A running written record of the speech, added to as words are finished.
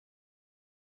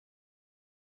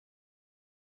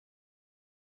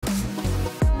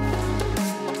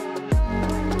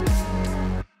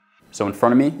So in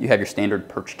front of me, you have your standard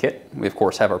Perch kit. We of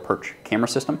course have our Perch camera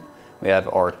system. We have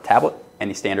our tablet.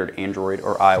 Any standard Android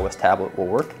or iOS tablet will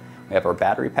work. We have our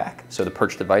battery pack. So the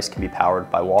Perch device can be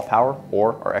powered by wall power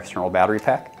or our external battery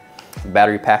pack. The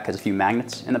battery pack has a few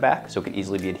magnets in the back, so it can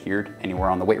easily be adhered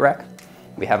anywhere on the weight rack.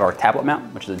 We have our tablet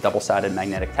mount, which is a double-sided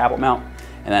magnetic tablet mount,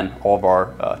 and then all of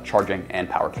our charging and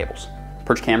power cables.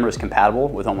 Perch camera is compatible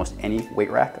with almost any weight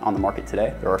rack on the market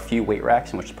today. There are a few weight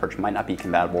racks in which the Perch might not be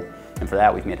compatible, and for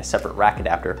that we've made a separate rack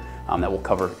adapter that we'll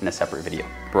cover in a separate video.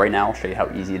 But right now I'll show you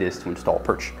how easy it is to install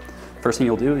Perch. First thing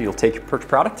you'll do, you'll take your Perch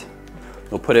product,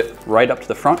 you'll put it right up to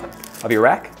the front of your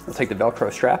rack, you'll take the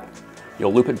Velcro strap,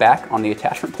 you'll loop it back on the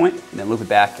attachment point, and then loop it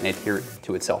back and adhere it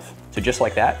to itself. So just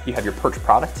like that, you have your Perch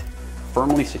product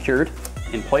firmly secured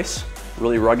in place,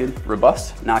 really rugged,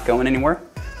 robust, not going anywhere.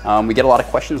 We get a lot of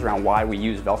questions around why we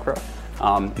use Velcro,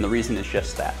 and the reason is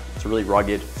just that. It's really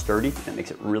rugged, sturdy, and it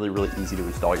makes it really, really easy to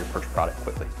install your Perch product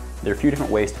quickly. There are a few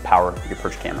different ways to power your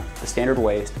Perch camera. The standard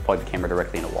way is to plug the camera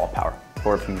directly into wall power,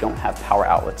 or if you don't have power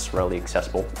outlets readily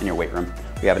accessible in your weight room,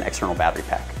 we have an external battery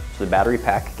pack. So the battery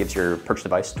pack gives your Perch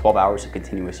device 12 hours of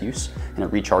continuous use, and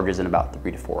it recharges in about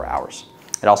 3 to 4 hours.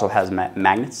 It also has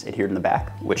magnets adhered in the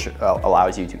back, which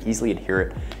allows you to easily adhere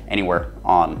it anywhere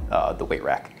on the weight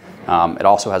rack. It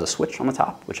also has a switch on the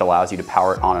top, which allows you to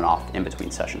power it on and off in between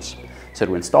sessions. So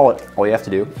to install it, all you have to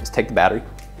do is take the battery,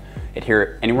 adhere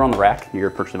it anywhere on the rack near your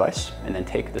Perch device, and then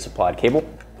take the supplied cable,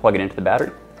 plug it into the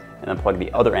battery, and then plug the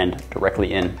other end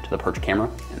directly into the Perch camera,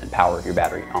 and then power your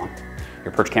battery on.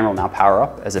 Your Perch camera will now power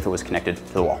up as if it was connected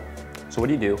to the wall. So what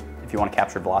do you do if you want to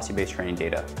capture velocity-based training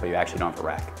data, but you actually don't have a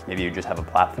rack? Maybe you just have a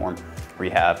platform where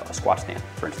you have a squat stand,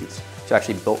 for instance. So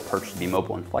actually built Perch to be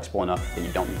mobile and flexible enough that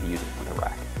you don't need to use it with a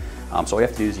rack. So all you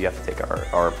have to do is you have to take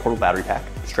our portable battery pack,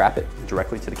 strap it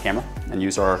directly to the camera, and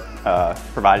use our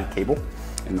provided cable,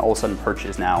 and all of a sudden Perch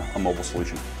is now a mobile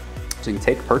solution. So you can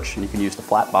take Perch and you can use the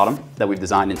flat bottom that we've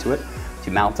designed into it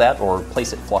to mount that or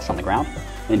place it flush on the ground.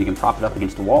 Then you can prop it up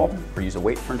against the wall, or use a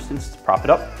weight, for instance, to prop it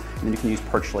up. And then you can use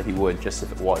Perch like you would just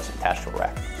if it was attached to a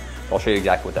rack. So I'll show you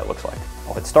exactly what that looks like.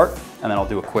 I'll hit start, and then I'll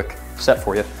do a quick set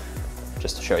for you,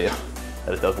 just to show you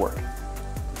that it does work.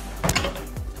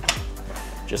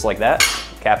 Just like that,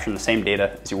 capturing the same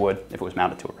data as you would if it was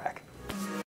mounted to a rack.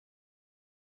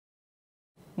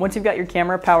 Once you've got your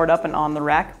camera powered up and on the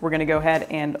rack, we're gonna go ahead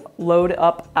and load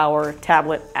up our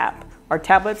tablet app. Our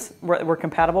tablets we're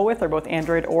compatible with are both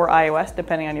Android or iOS,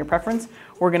 depending on your preference.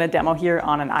 We're gonna demo here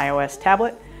on an iOS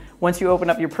tablet. Once you open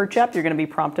up your Perch app, you're gonna be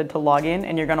prompted to log in,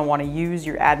 and you're gonna wanna use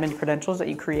your admin credentials that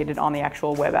you created on the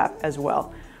actual web app as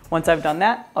well. Once I've done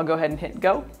that, I'll go ahead and hit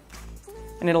go,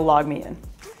 and it'll log me in.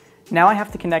 Now I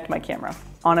have to connect my camera.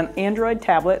 On an Android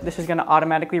tablet, this is gonna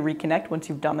automatically reconnect once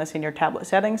you've done this in your tablet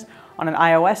settings. On an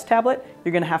iOS tablet,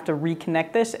 you're gonna have to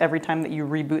reconnect this every time that you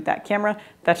reboot that camera.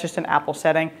 That's just an Apple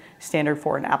setting, standard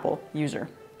for an Apple user.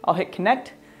 I'll hit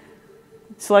connect,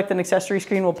 select an accessory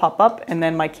screen will pop up, and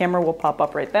then my camera will pop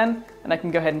up right then, and I can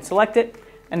go ahead and select it,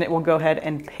 and it will go ahead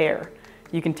and pair.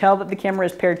 You can tell that the camera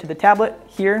is paired to the tablet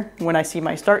here when I see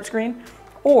my start screen,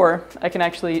 or I can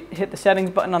actually hit the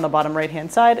settings button on the bottom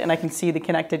right-hand side, and I can see the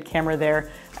connected camera there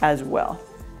as well.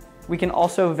 We can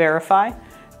also verify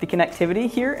the connectivity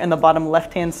here in the bottom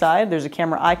left-hand side. There's a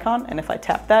camera icon, and if I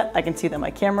tap that, I can see that my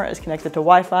camera is connected to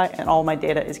Wi-Fi and all my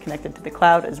data is connected to the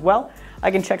cloud as well. I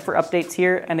can check for updates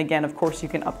here, and again, of course, you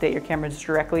can update your cameras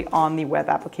directly on the web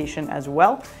application as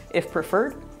well, if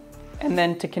preferred. And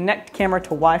then to connect camera to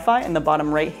Wi-Fi in the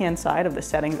bottom right-hand side of the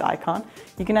settings icon,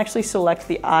 you can actually select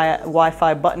the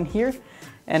Wi-Fi button here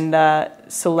and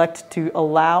select to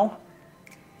allow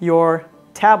your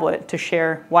tablet to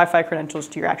share Wi-Fi credentials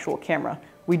to your actual camera.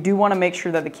 We do want to make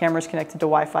sure that the camera is connected to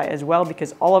Wi-Fi as well,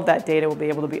 because all of that data will be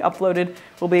able to be uploaded,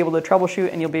 we'll be able to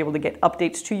troubleshoot, and you'll be able to get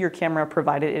updates to your camera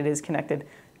provided it is connected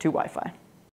to Wi-Fi.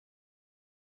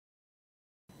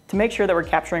 To make sure that we're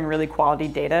capturing really quality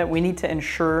data, we need to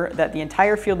ensure that the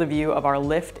entire field of view of our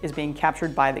lift is being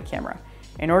captured by the camera.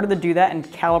 In order to do that and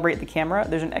calibrate the camera,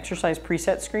 there's an exercise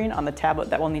preset screen on the tablet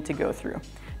that we'll need to go through.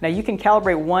 Now you can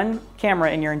calibrate one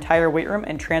camera in your entire weight room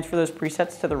and transfer those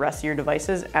presets to the rest of your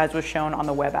devices, as was shown on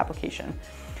the web application.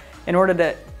 In order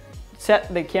to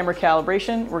set the camera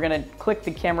calibration, we're gonna click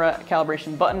the camera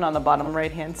calibration button on the bottom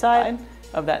right-hand side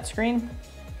of that screen.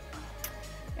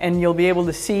 And you'll be able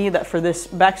to see that for this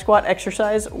back squat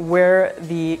exercise where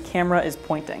the camera is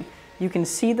pointing. You can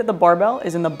see that the barbell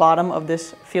is in the bottom of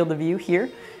this field of view here.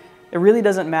 It really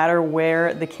doesn't matter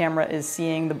where the camera is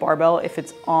seeing the barbell if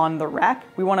it's on the rack.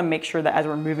 We want to make sure that as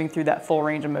we're moving through that full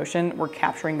range of motion, we're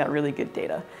capturing that really good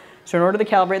data. So in order to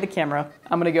calibrate the camera,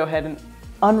 I'm going to go ahead and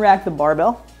unrack the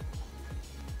barbell,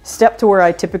 step to where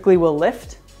I typically will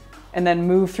lift, and then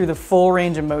move through the full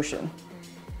range of motion.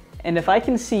 And if I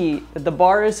can see that the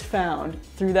bar is found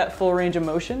through that full range of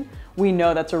motion, we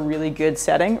know that's a really good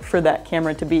setting for that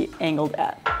camera to be angled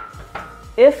at.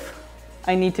 If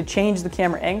I need to change the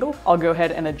camera angle, I'll go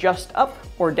ahead and adjust up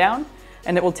or down,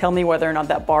 and it will tell me whether or not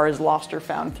that bar is lost or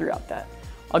found throughout that.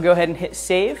 I'll go ahead and hit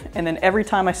save, and then every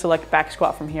time I select back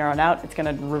squat from here on out, it's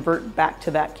gonna revert back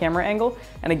to that camera angle.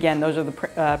 And again, those are the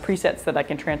presets that I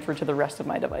can transfer to the rest of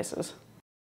my devices.